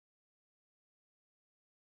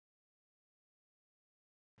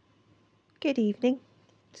Good evening.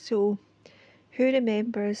 So, who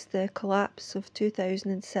remembers the collapse of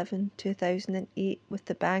 2007 2008 with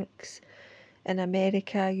the banks in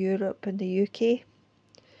America, Europe, and the UK?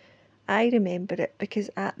 I remember it because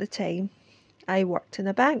at the time I worked in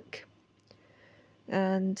a bank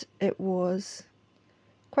and it was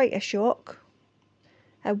quite a shock.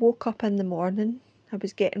 I woke up in the morning, I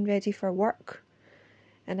was getting ready for work,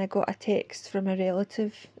 and I got a text from a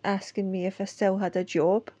relative asking me if I still had a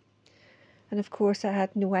job. And of course, I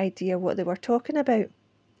had no idea what they were talking about.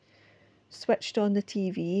 Switched on the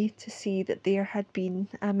TV to see that there had been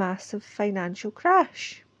a massive financial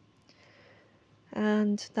crash.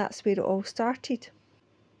 And that's where it all started.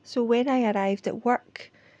 So when I arrived at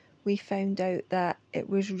work, we found out that it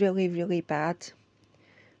was really, really bad.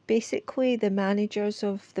 Basically, the managers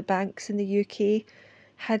of the banks in the UK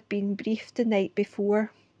had been briefed the night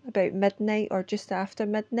before, about midnight or just after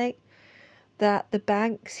midnight, that the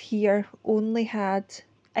banks here only had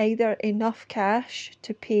either enough cash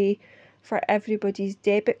to pay for everybody's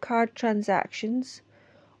debit card transactions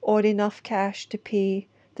or enough cash to pay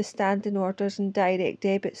the standing orders and direct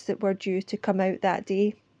debits that were due to come out that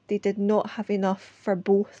day. They did not have enough for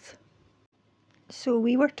both. So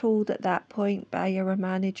we were told at that point by our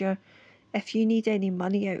manager, if you need any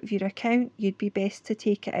money out of your account, you'd be best to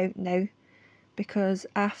take it out now, because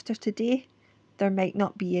after today there might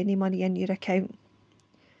not be any money in your account.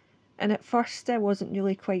 And at first I wasn't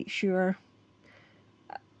really quite sure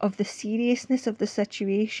of the seriousness of the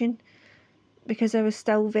situation because I was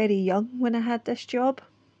still very young when I had this job.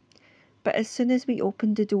 But as soon as we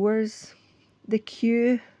opened the doors, the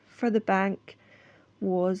queue for the bank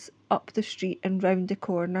was up the street and round the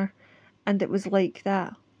corner, and it was like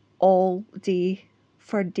that all day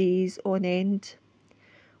for days on end.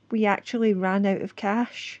 We actually ran out of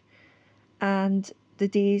cash, and the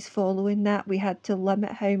days following that we had to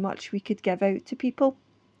limit how much we could give out to people.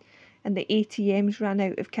 And the ATMs ran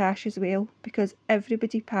out of cash as well because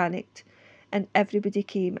everybody panicked and everybody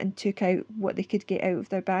came and took out what they could get out of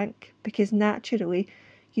their bank, because naturally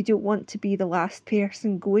you don't want to be the last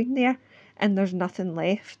person going there and there's nothing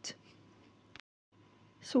left.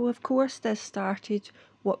 So of course this started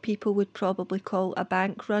what people would probably call a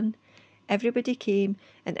bank run. Everybody came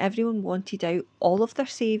and everyone wanted out all of their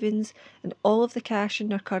savings and all of the cash in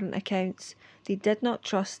their current accounts. They did not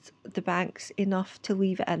trust the banks enough to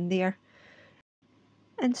leave it in there.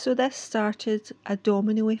 And so this started a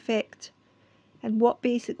domino effect. And what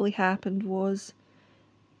basically happened was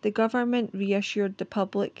the government reassured the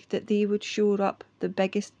public that they would shore up the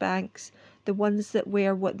biggest banks, the ones that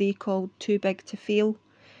were what they called too big to fail.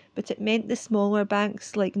 But it meant the smaller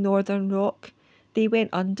banks like Northern Rock, they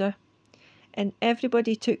went under. And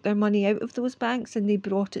everybody took their money out of those banks and they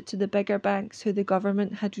brought it to the bigger banks who the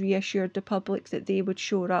government had reassured the public that they would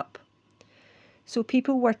shore up. So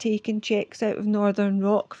people were taking cheques out of Northern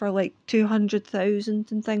Rock for like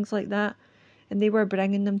 200,000 and things like that, and they were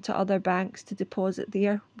bringing them to other banks to deposit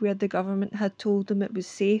there where the government had told them it was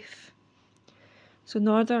safe. So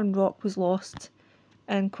Northern Rock was lost,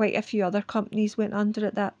 and quite a few other companies went under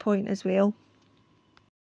at that point as well.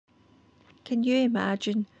 Can you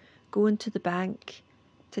imagine going to the bank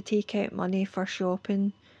to take out money for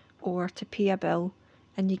shopping or to pay a bill,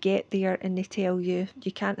 and you get there and they tell you you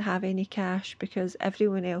can't have any cash because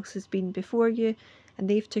everyone else has been before you and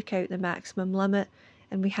they've took out the maximum limit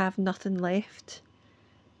and we have nothing left?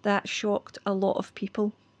 That shocked a lot of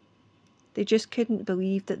people. They just couldn't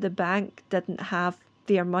believe that the bank didn't have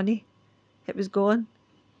their money. It was gone.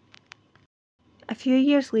 A few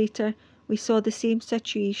years later, we saw the same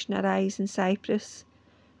situation arise in Cyprus,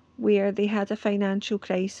 where they had a financial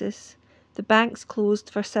crisis. The banks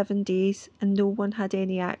closed for 7 days and no one had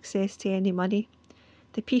any access to any money.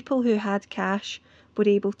 The people who had cash were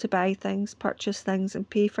able to buy things, purchase things and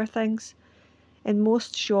pay for things. And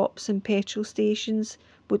most shops and petrol stations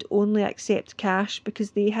would only accept cash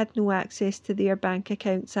because they had no access to their bank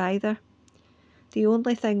accounts either. The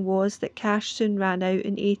only thing was that cash soon ran out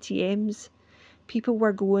in ATMs. People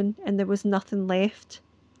were going and there was nothing left.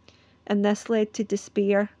 And this led to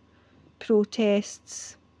despair,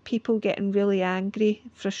 protests, people getting really angry,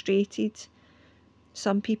 frustrated,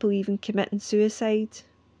 some people even committing suicide.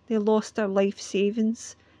 They lost their life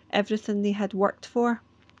savings, everything they had worked for.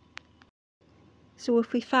 So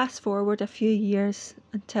if we fast forward a few years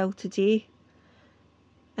until today,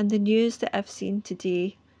 and the news that I've seen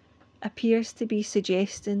today appears to be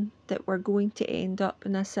suggesting that we're going to end up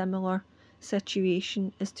in a similar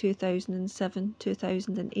situation as 2007,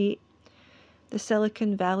 2008. The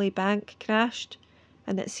Silicon Valley Bank crashed,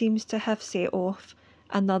 and it seems to have set off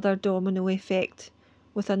another domino effect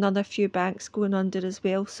with another few banks going under as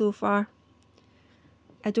well so far.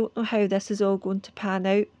 I don't know how this is all going to pan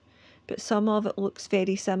out, but some of it looks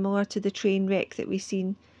very similar to the train wreck that we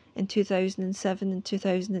seen in 2007 and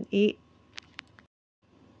 2008.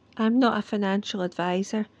 I'm not a financial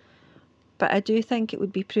advisor, but I do think it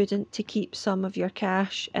would be prudent to keep some of your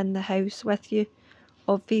cash in the house with you.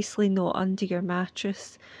 Obviously not under your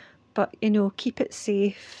mattress, but keep it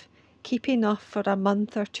safe. Keep enough for a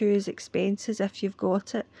month or two's expenses if you've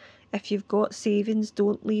got it. If you've got savings,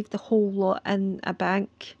 don't leave the whole lot in a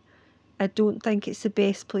bank. I don't think it's the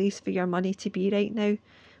best place for your money to be right now,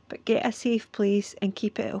 but get a safe place and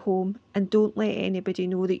keep it at home, and don't let anybody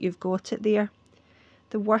know that you've got it there.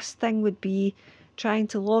 The worst thing would be trying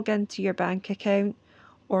to log into your bank account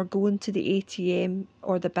or going to the ATM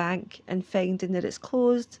or the bank and finding that it's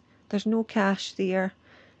closed, there's no cash there,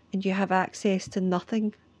 and you have access to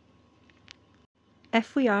nothing.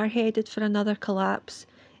 If we are headed for another collapse,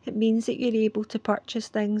 it means that you're able to purchase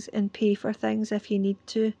things and pay for things if you need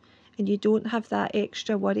to, and you don't have that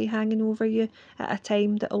extra worry hanging over you at a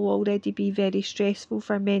time that will already be very stressful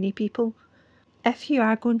for many people. If you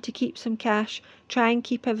are going to keep some cash, try and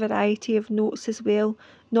keep a variety of notes as well,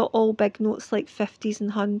 not all big notes like 50s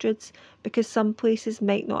and 100s, because some places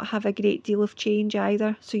might not have a great deal of change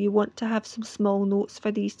either, so you want to have some small notes for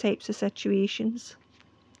these types of situations.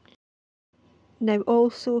 Now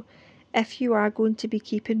also, if you are going to be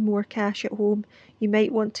keeping more cash at home, you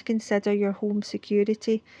might want to consider your home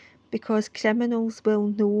security, because criminals will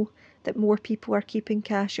know that more people are keeping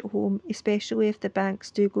cash at home, especially if the banks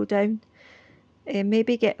do go down.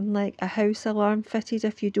 Maybe getting like a house alarm fitted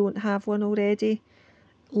if you don't have one already.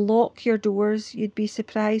 Lock your doors. You'd be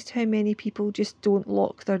surprised how many people just don't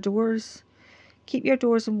lock their doors. Keep your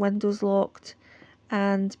doors and windows locked,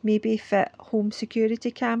 and maybe fit home security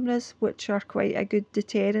cameras, which are quite a good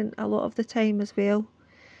deterrent a lot of the time as well.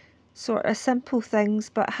 Sort of simple things,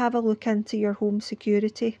 but have a look into your home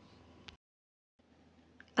security.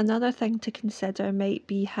 Another thing to consider might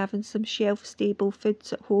be having some shelf-stable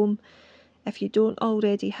foods at home. If you don't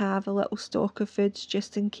already have a little stock of foods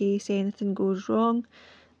just in case anything goes wrong,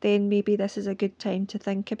 then maybe this is a good time to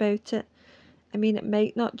think about it. I mean, it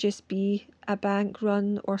might not just be a bank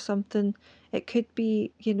run or something. It could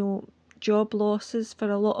be, job losses for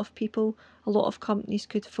a lot of people. A lot of companies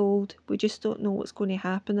could fold. We just don't know what's going to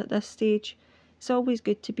happen at this stage. It's always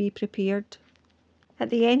good to be prepared. At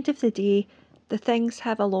the end of the day, the things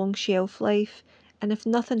have a long shelf life, and if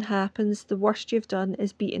nothing happens, the worst you've done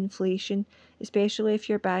is beat inflation, especially if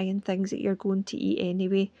you're buying things that you're going to eat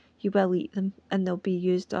anyway. You will eat them and they'll be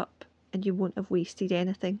used up and you won't have wasted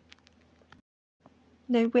anything.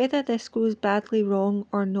 Now, whether this goes badly wrong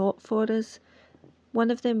or not for us,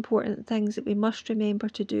 one of the important things that we must remember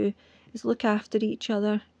to do is look after each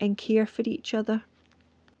other and care for each other.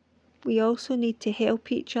 We also need to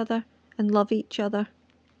help each other and love each other.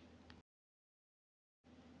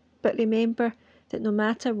 But remember that no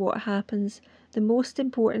matter what happens, the most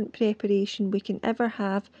important preparation we can ever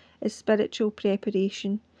have is spiritual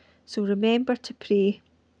preparation. So remember to pray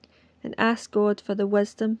and ask God for the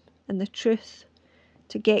wisdom and the truth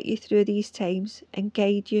to get you through these times and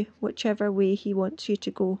guide you whichever way He wants you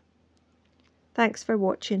to go. Thanks for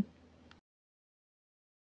watching.